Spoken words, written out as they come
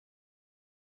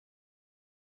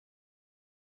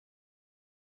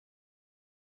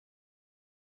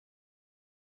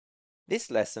This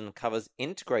lesson covers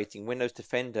integrating Windows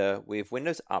Defender with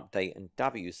Windows Update and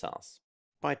WSUS.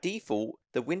 By default,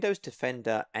 the Windows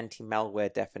Defender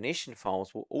anti-malware definition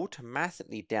files will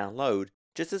automatically download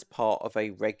just as part of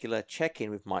a regular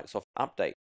check-in with Microsoft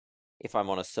Update. If I'm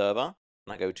on a server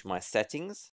and I go to my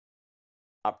settings,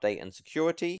 update and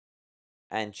security,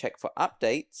 and check for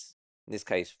updates, in this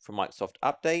case for Microsoft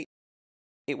Update,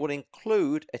 it will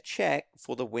include a check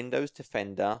for the Windows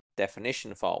Defender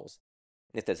definition files.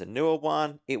 And if there's a newer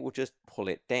one, it will just pull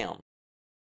it down.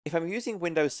 If I'm using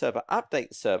Windows Server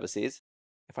Update services,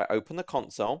 if I open the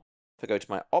console, if I go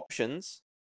to my options,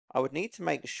 I would need to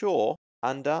make sure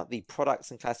under the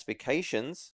products and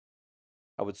classifications,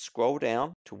 I would scroll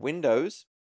down to Windows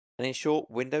and ensure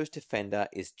Windows Defender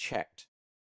is checked.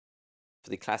 For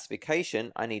the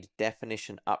classification, I need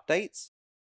definition updates,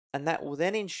 and that will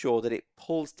then ensure that it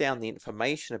pulls down the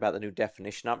information about the new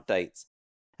definition updates.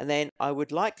 And then I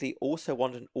would likely also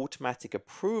want an automatic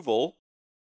approval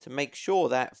to make sure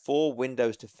that for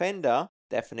Windows Defender,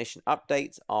 definition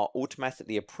updates are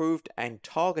automatically approved and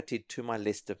targeted to my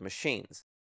list of machines.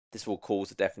 This will cause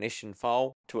the definition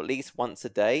file to at least once a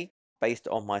day based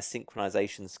on my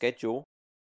synchronization schedule,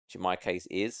 which in my case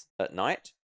is at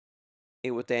night.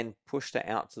 It would then push that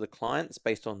out to the clients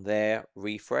based on their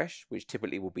refresh, which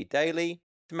typically will be daily,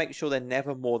 to make sure they're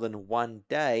never more than one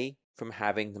day from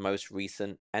having the most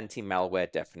recent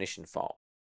anti-malware definition file.